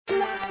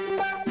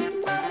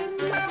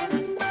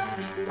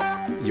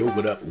Yo,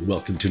 what up?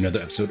 Welcome to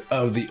another episode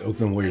of the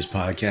Oakland Warriors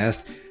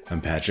podcast. I'm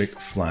Patrick,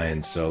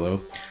 flying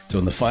solo. So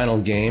in the final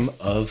game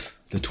of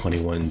the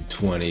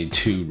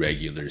 21-22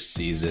 regular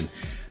season,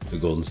 the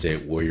Golden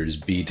State Warriors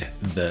beat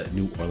the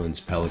New Orleans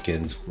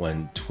Pelicans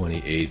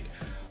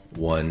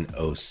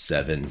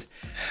 128-107.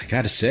 I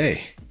gotta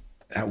say,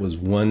 that was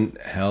one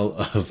hell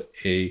of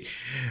a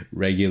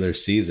regular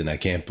season. I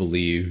can't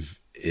believe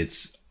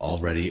it's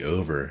already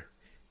over.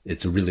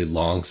 It's a really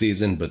long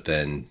season, but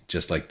then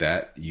just like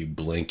that, you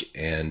blink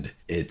and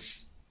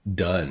it's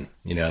done.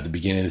 You know, at the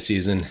beginning of the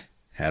season,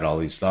 had all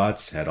these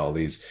thoughts, had all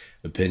these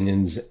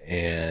opinions,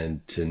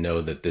 and to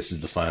know that this is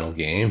the final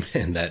game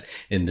and that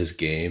in this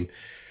game,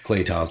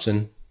 Klay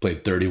Thompson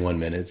played 31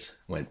 minutes,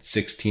 went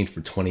 16 for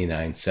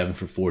 29, 7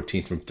 for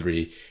 14 from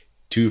three,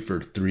 2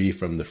 for 3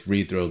 from the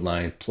free throw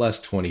line,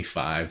 plus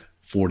 25,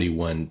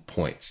 41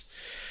 points.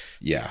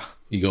 Yeah,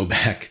 you go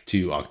back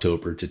to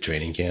October to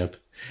training camp,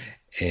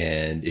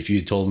 and if you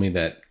had told me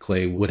that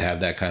Klay would have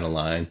that kind of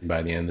line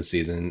by the end of the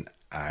season,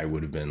 I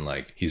would have been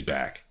like, he's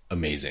back.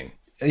 Amazing.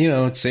 You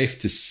know, it's safe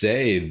to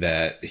say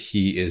that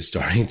he is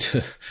starting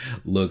to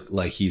look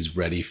like he's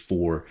ready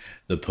for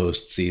the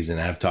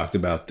postseason. I've talked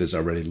about this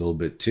already a little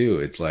bit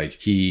too. It's like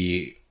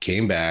he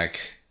came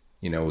back,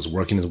 you know, was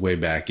working his way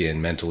back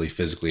in mentally,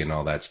 physically, and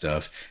all that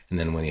stuff. And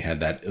then when he had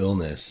that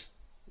illness,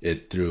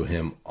 it threw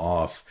him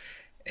off.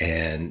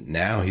 And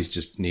now he's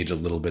just needed a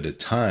little bit of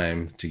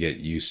time to get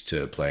used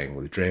to playing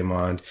with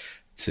Draymond,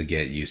 to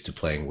get used to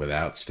playing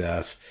without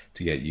Steph,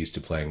 to get used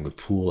to playing with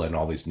Poole and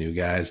all these new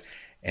guys.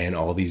 And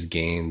all these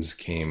games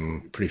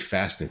came pretty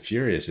fast and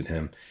furious in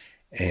him.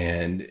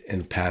 And in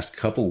the past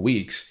couple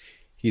weeks,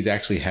 he's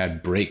actually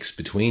had breaks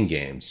between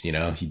games. You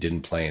know, he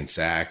didn't play in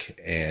SAC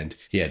and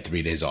he had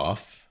 3 days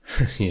off,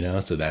 you know,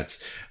 so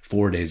that's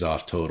 4 days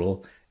off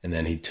total. And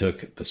then he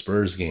took the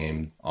Spurs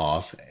game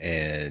off,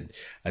 and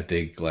I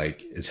think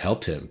like it's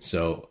helped him.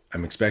 So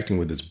I'm expecting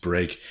with this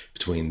break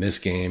between this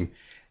game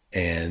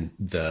and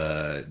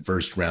the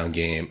first round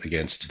game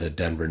against the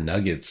Denver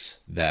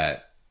Nuggets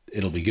that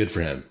it'll be good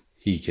for him.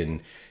 He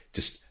can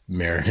just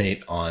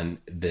marinate on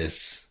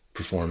this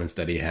performance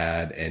that he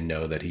had and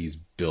know that he's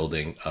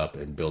building up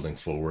and building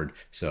forward.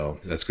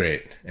 So that's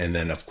great. And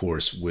then of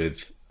course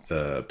with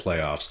the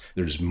playoffs,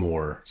 there's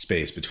more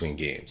space between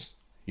games.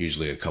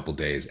 Usually a couple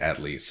days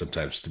at least,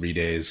 sometimes 3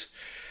 days.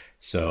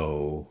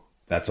 So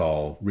that's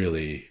all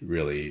really,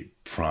 really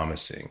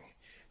promising.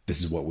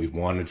 This is what we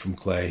wanted from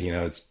Klay. You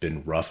know, it's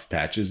been rough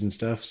patches and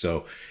stuff.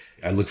 So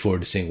I look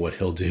forward to seeing what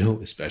he'll do,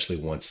 especially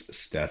once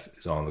Steph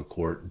is on the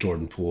court.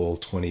 Jordan Poole,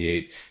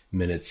 28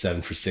 minutes,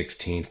 7 for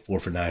 16, 4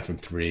 for 9 from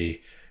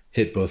three,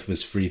 hit both of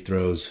his free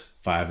throws,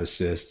 5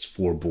 assists,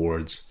 4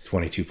 boards,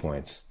 22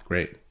 points.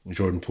 Great.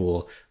 Jordan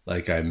Poole,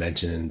 like I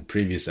mentioned in the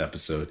previous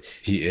episode,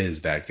 he is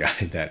that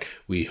guy that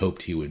we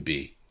hoped he would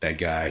be. That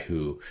guy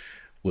who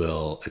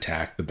will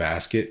attack the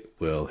basket,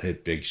 will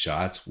hit big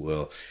shots,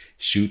 will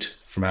shoot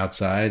from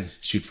outside,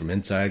 shoot from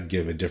inside,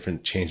 give a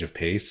different change of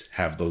pace,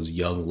 have those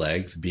young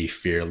legs, be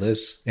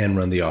fearless, and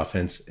run the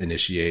offense,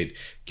 initiate,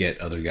 get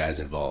other guys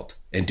involved,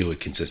 and do it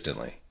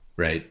consistently,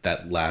 right?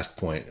 That last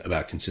point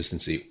about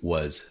consistency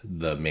was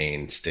the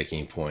main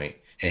sticking point.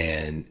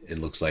 And it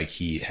looks like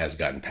he has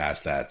gotten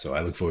past that. So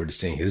I look forward to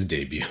seeing his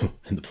debut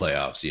in the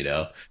playoffs, you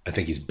know. I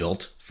think he's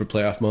built for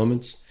playoff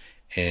moments,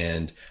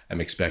 and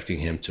I'm expecting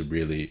him to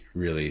really,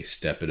 really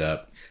step it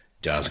up.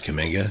 Jonathan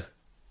Kuminga,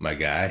 my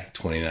guy,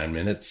 29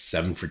 minutes,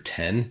 7 for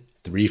 10,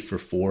 3 for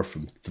 4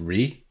 from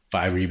 3,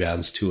 5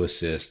 rebounds, 2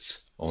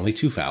 assists, only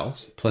 2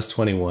 fouls, plus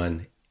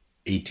 21,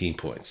 18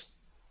 points.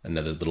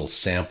 Another little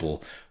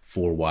sample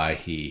for why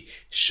he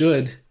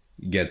should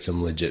get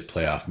some legit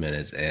playoff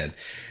minutes. And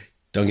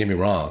don't get me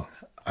wrong,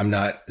 I'm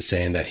not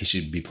saying that he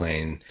should be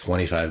playing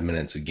 25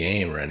 minutes a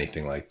game or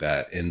anything like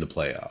that in the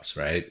playoffs,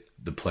 right?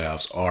 The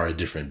playoffs are a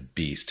different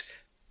beast.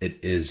 It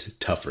is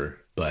tougher,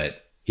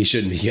 but he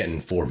shouldn't be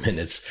getting 4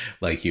 minutes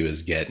like he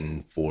was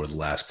getting for the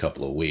last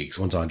couple of weeks.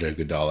 Once Andre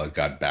Iguodala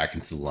got back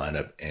into the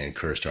lineup and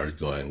Kerr started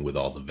going with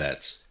all the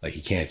vets, like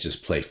he can't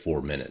just play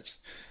 4 minutes.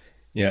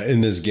 Yeah,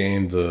 in this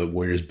game, the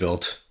Warriors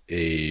built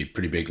a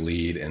pretty big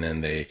lead and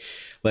then they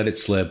let it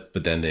slip,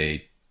 but then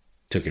they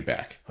took it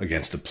back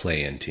against a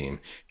play-in team.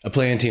 A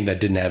play-in team that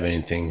didn't have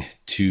anything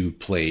to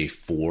play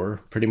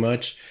for, pretty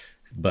much.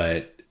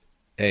 But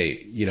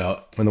hey, you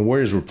know, when the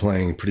Warriors were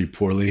playing pretty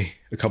poorly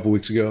a couple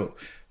weeks ago,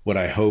 what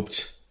I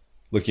hoped,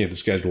 looking at the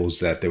schedule,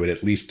 is that they would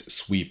at least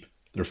sweep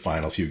their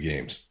final few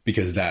games,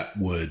 because that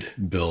would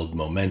build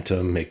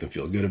momentum, make them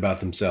feel good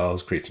about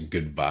themselves, create some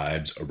good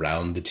vibes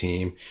around the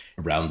team,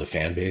 around the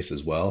fan base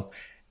as well.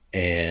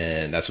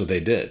 And that's what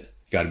they did.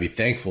 Got to be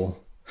thankful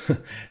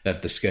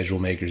that the schedule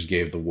makers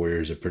gave the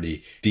Warriors a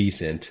pretty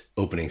decent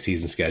opening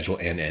season schedule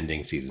and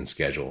ending season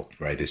schedule,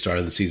 right? They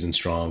started the season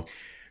strong,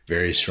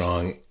 very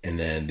strong, and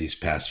then these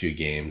past few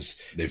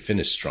games, they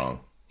finished strong.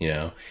 You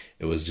know,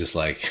 it was just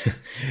like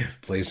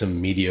play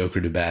some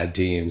mediocre to bad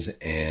teams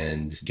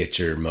and get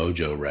your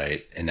mojo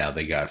right. And now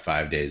they got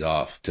 5 days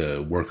off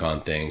to work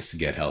on things, to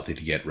get healthy,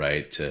 to get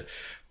right, to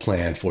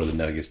plan for the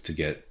Nuggets, to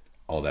get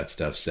all that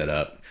stuff set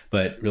up.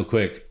 But real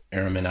quick,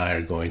 Aram and I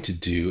are going to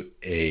do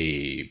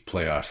a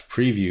playoff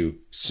preview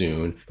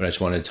soon, but I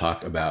just wanted to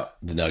talk about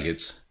the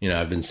Nuggets.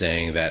 I've been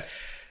saying that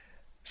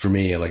for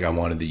me, I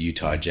wanted the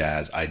Utah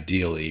Jazz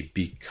ideally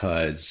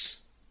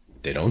because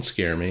they don't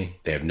scare me.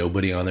 They have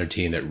nobody on their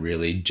team that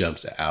really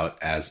jumps out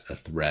as a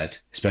threat,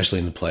 especially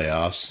in the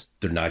playoffs.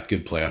 They're not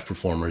good playoff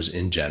performers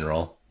in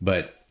general,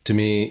 but to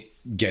me,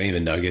 getting the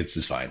Nuggets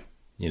is fine.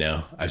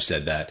 I've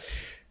said that.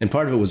 And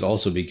part of it was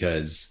also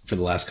because for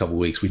the last couple of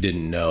weeks, we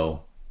didn't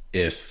know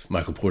if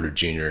Michael Porter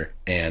Jr.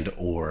 and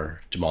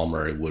or Jamal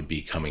Murray would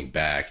be coming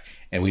back.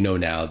 And we know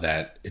now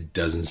that it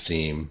doesn't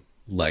seem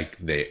like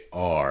they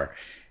are.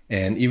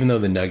 And even though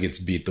the Nuggets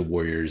beat the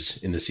Warriors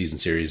in the season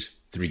series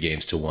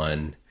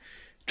 3-1,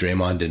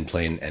 Draymond didn't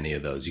play in any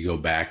of those. You go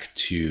back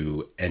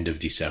to end of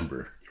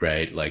December,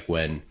 right? Like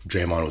when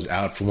Draymond was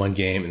out for one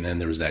game, and then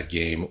there was that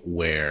game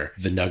where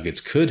the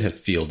Nuggets could have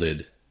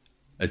fielded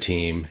a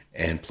team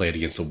and played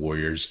against the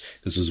Warriors.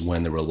 This was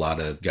when there were a lot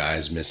of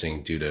guys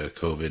missing due to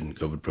COVID and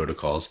COVID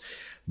protocols,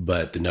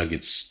 but the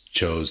Nuggets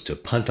chose to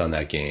punt on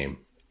that game,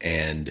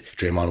 and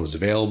Draymond was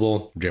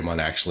available. Draymond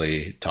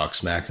actually talked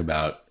smack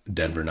about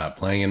Denver not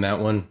playing in that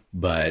one,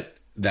 but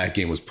that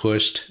game was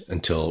pushed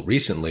until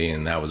recently,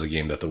 and that was a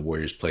game that the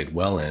Warriors played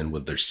well in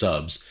with their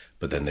subs,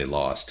 but then they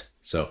lost.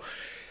 So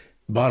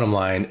bottom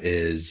line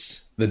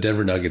is the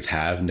Denver Nuggets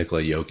have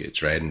Nikola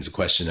Jokic, right? And it's a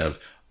question of,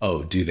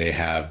 do they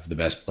have the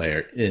best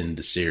player in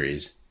the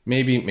series?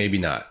 Maybe, maybe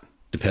not.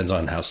 Depends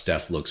on how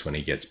Steph looks when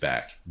he gets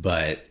back.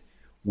 But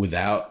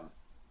without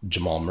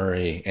Jamal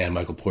Murray and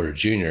Michael Porter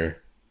Jr.,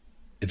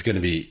 it's going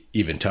to be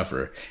even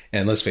tougher.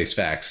 And let's face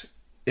facts.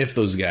 If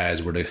those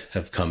guys were to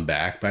have come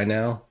back by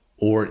now,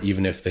 or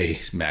even if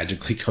they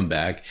magically come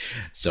back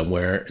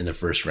somewhere in the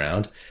first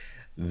round,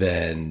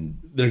 then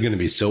they're going to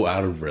be so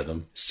out of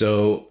rhythm,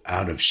 so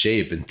out of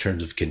shape in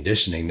terms of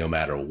conditioning, no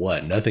matter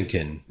what. Nothing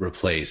can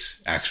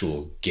replace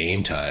actual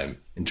game time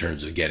in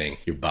terms of getting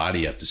your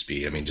body up to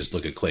speed. I mean, just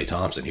look at Klay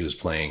Thompson. He was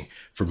playing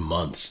for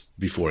months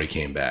before he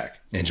came back.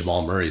 And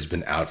Jamal Murray's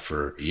been out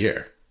for a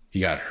year. He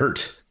got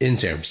hurt in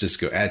San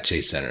Francisco at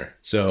Chase Center.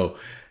 So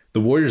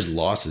the Warriors'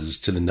 losses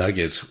to the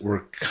Nuggets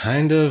were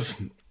kind of,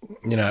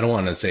 I don't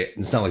want to say,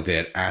 it's not like they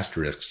had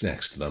asterisks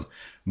next to them,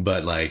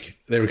 but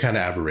they were kind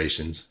of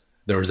aberrations.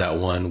 There was that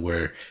one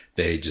where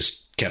they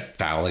just kept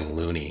fouling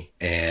Looney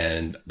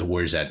and the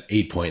Warriors had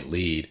 8-point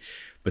lead.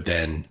 But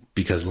then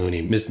because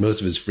Looney missed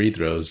most of his free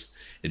throws,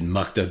 it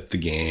mucked up the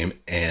game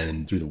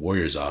and threw the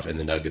Warriors off, and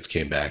the Nuggets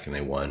came back and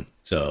they won.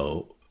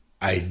 So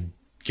I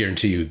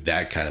guarantee you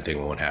that kind of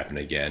thing won't happen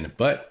again.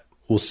 But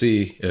we'll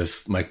see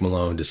if Mike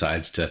Malone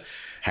decides to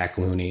hack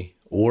Looney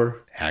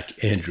or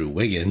hack Andrew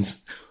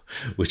Wiggins,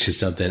 which is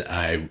something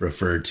I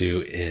referred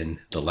to in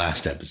the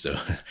last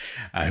episode.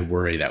 I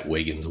worry that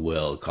Wiggins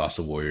will cost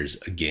the Warriors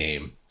a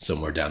game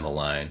somewhere down the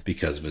line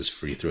because of his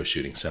free throw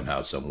shooting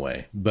somehow, some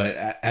way.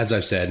 But as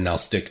I've said, and I'll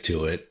stick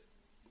to it,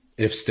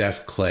 if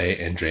Steph, Klay,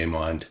 and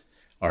Draymond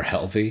are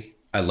healthy,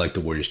 I like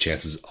the Warriors'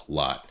 chances a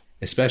lot,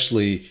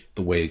 especially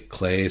the way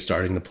Klay is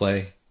starting to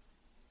play.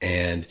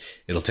 And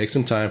it'll take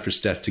some time for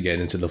Steph to get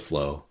into the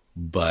flow,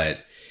 but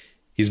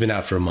he's been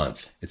out for a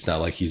month. It's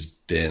not like he's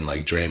been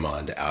like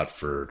Draymond out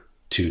for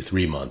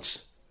 2-3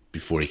 months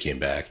before he came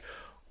back,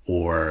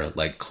 or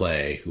like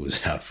Klay, who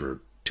was out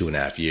for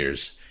 2.5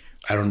 years.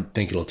 I don't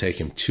think it'll take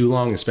him too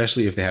long,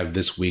 especially if they have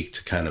this week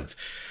to kind of,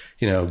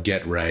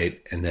 get right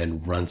and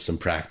then run some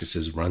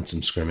practices, run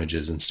some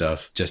scrimmages and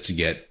stuff just to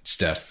get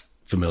Steph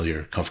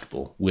familiar,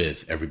 comfortable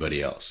with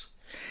everybody else.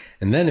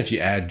 And then if you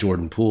add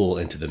Jordan Poole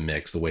into the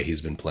mix, the way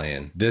he's been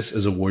playing, this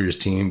is a Warriors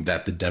team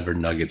that the Denver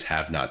Nuggets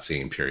have not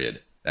seen,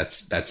 period.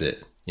 That's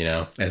it.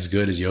 As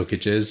good as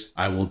Jokic is,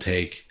 I will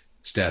take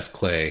Steph,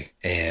 Klay,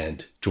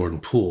 and Jordan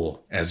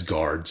Poole as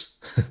guards,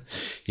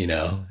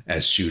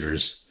 as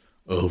shooters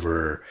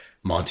over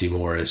Monty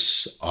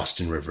Morris,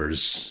 Austin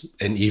Rivers,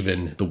 and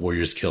even the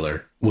Warriors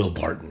killer, Will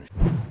Barton.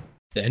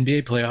 The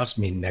NBA playoffs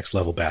mean next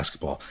level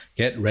basketball.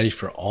 Get ready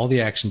for all the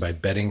action by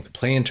betting the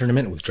play-in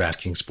tournament with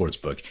DraftKings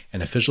Sportsbook,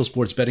 an official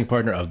sports betting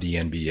partner of the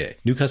NBA.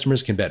 New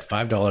customers can bet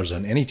 $5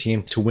 on any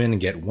team to win and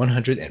get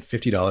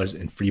 $150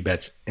 in free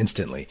bets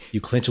instantly.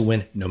 You clinch a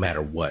win no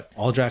matter what.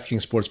 All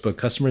DraftKings Sportsbook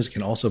customers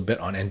can also bet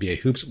on NBA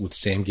hoops with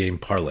same-game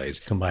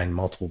parlays. Combine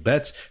multiple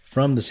bets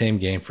from the same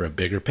game for a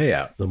bigger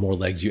payout. The more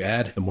legs you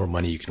add, the more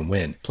money you can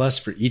win. Plus,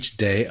 for each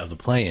day of the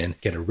play-in,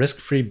 get a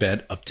risk-free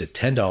bet up to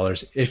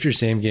 $10 if your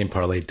same-game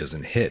parlay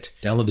doesn't hit.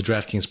 Download the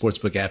DraftKings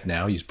Sportsbook app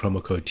now. Use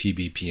promo code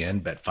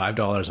TBPN. Bet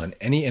 $5 on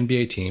any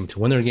NBA team to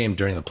win their game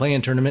during the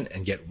play-in tournament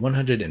and get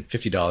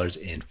 $150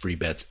 in free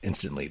bets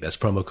instantly. That's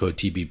promo code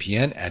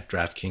TBPN at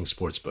DraftKings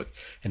Sportsbook,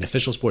 an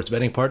official sports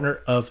betting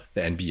partner of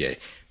the NBA.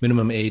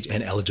 Minimum age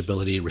and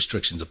eligibility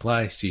restrictions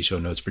apply. See show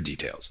notes for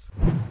details.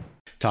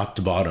 Top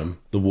to bottom,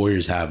 the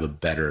Warriors have a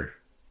better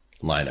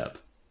lineup.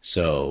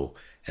 So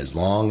as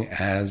long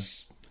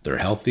as they're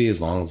healthy, as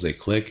long as they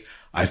click,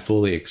 I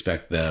fully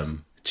expect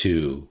them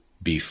to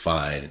be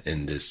fine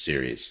in this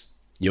series.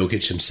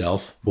 Jokic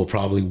himself will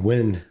probably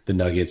win the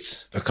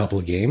Nuggets a couple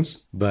of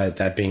games. But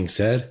that being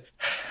said,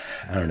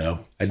 I don't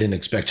know. I didn't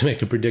expect to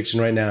make a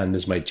prediction right now, and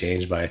this might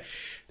change by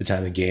the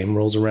time the game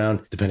rolls around,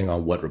 depending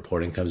on what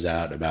reporting comes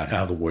out about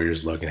how the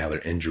Warriors look and how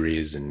their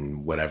injuries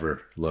and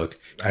whatever look.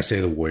 I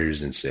say the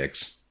Warriors in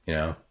 6, you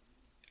know.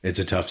 It's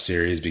a tough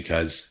series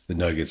because the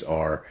Nuggets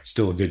are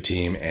still a good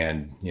team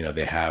and, you know,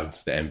 they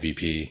have the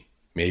MVP,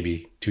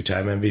 maybe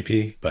 2-time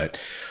MVP, but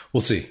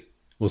we'll see.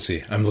 We'll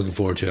see. I'm looking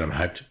forward to it. I'm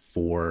hyped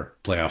for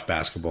playoff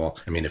basketball.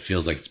 I mean, it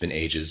feels like it's been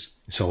ages,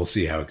 so we'll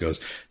see how it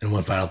goes. And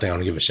one final thing, I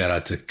want to give a shout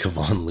out to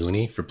Kevon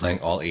Looney for playing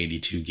all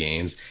 82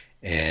 games.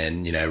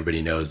 And, you know,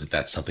 everybody knows that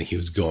that's something he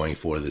was going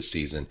for this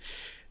season.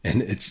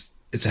 And it's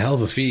a hell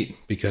of a feat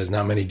because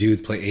not many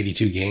dudes play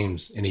 82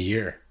 games in a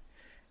year.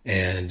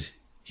 And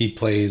he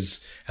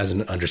plays as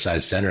an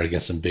undersized center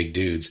against some big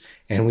dudes.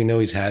 And we know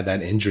he's had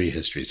that injury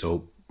history.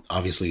 So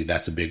obviously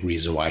that's a big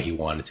reason why he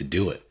wanted to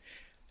do it.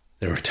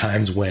 There were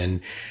times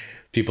when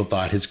people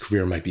thought his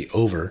career might be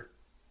over.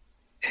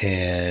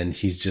 And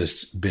he's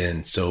just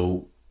been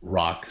so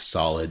rock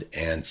solid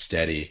and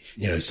steady.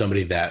 You know,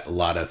 somebody that a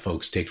lot of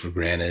folks take for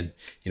granted.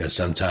 You know,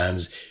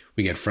 sometimes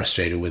we get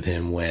frustrated with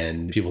him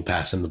when people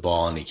pass him the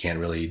ball and he can't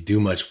really do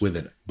much with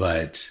it.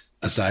 But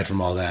aside from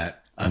all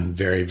that, I'm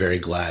very, very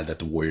glad that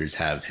the Warriors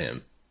have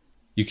him.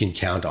 You can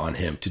count on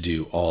him to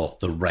do all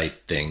the right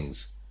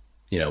things,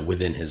 you know,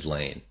 within his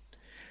lane.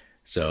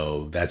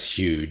 So that's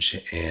huge.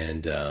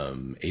 And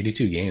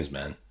 82 games,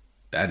 man,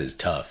 that is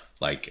tough.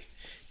 Like,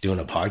 doing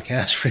a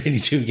podcast for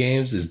 82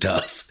 games is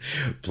tough.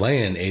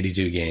 Playing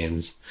 82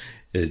 games,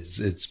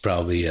 it's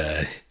probably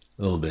a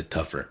little bit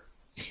tougher.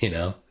 You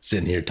know,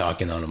 sitting here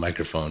talking on a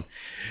microphone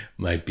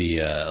might be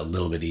a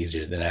little bit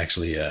easier than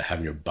actually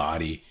having your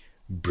body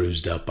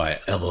bruised up by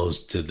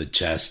elbows to the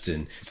chest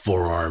and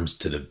forearms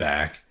to the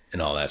back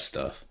and all that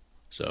stuff.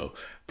 So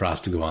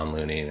props to Kevon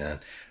Looney, man.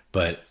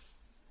 But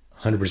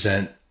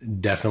 100%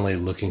 definitely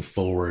looking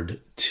forward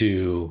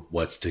to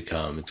what's to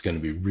come. It's going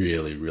to be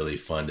really, really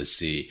fun to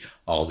see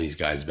all these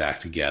guys back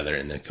together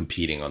and then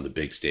competing on the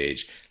big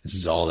stage. This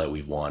is all that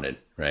we've wanted,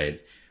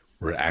 right?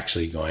 We're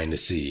actually going to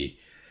see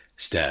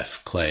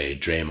Steph, Klay,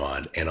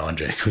 Draymond, and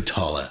Andre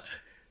Iguodala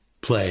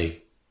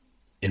play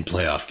in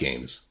playoff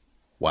games.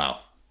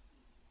 Wow.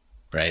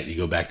 Right? You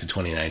go back to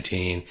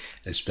 2019,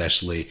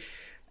 especially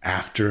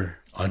after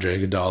Andre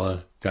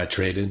Iguodala got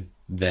traded,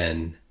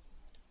 then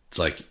it's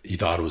like you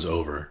thought it was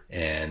over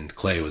and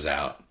Klay was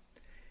out.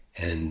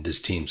 And this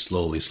team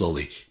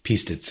slowly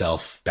pieced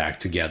itself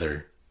back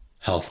together,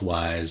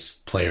 health-wise,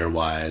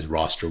 player-wise,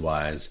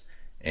 roster-wise,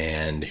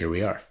 and here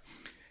we are.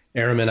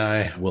 Aram and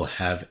I will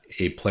have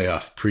a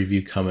playoff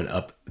preview coming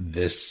up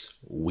this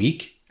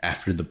week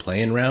after the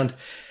play-in round,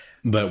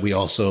 but we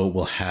also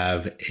will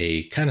have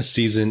a kind of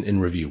season in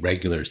review,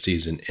 regular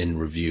season in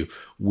review,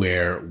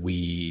 where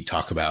we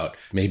talk about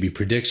maybe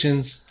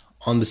predictions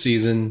on the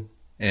season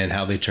and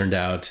how they turned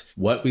out,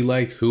 what we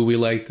liked, who we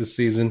liked this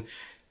season,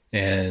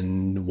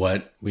 and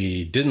what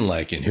we didn't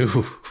like and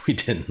who we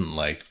didn't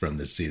like from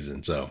this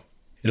season. So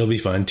it'll be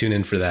fun. Tune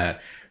in for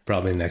that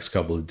probably the next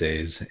couple of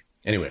days.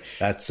 Anyway,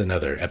 that's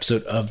another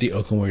episode of the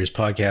Oakland Warriors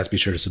podcast. Be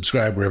sure to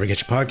subscribe wherever you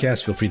get your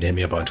podcasts. Feel free to hit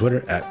me up on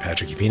Twitter at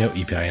Patrick Epino,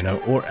 E-P-I-N-O,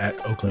 or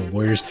at Oakland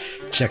Warriors.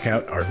 Check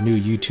out our new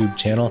YouTube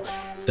channel.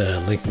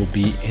 The link will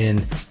be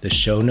in the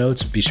show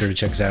notes. Be sure to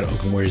check us out at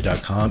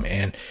oaklandwarriors.com,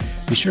 and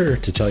be sure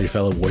to tell your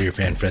fellow Warrior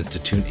fan friends to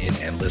tune in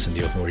and listen.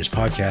 The Oakland Warriors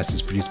podcast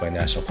is produced by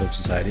National Film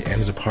Society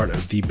and is a part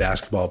of the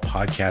Basketball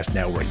Podcast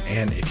Network.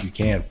 And if you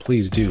can,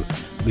 please do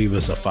leave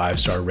us a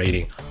 5-star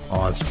rating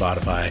on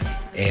Spotify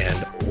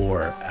and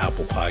or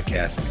Apple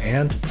Podcasts,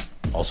 and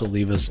also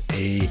leave us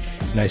a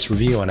nice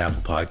review on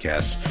Apple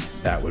Podcasts.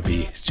 That would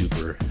be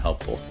super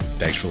helpful.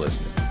 Thanks for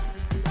listening.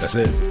 That's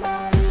it.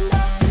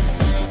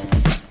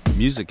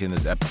 Music in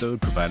this episode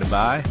provided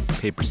by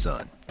Paper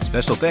Sun.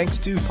 Special thanks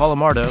to Paul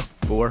Amardo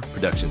for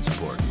production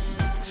support.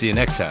 See you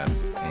next time,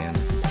 and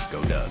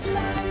go Dubs.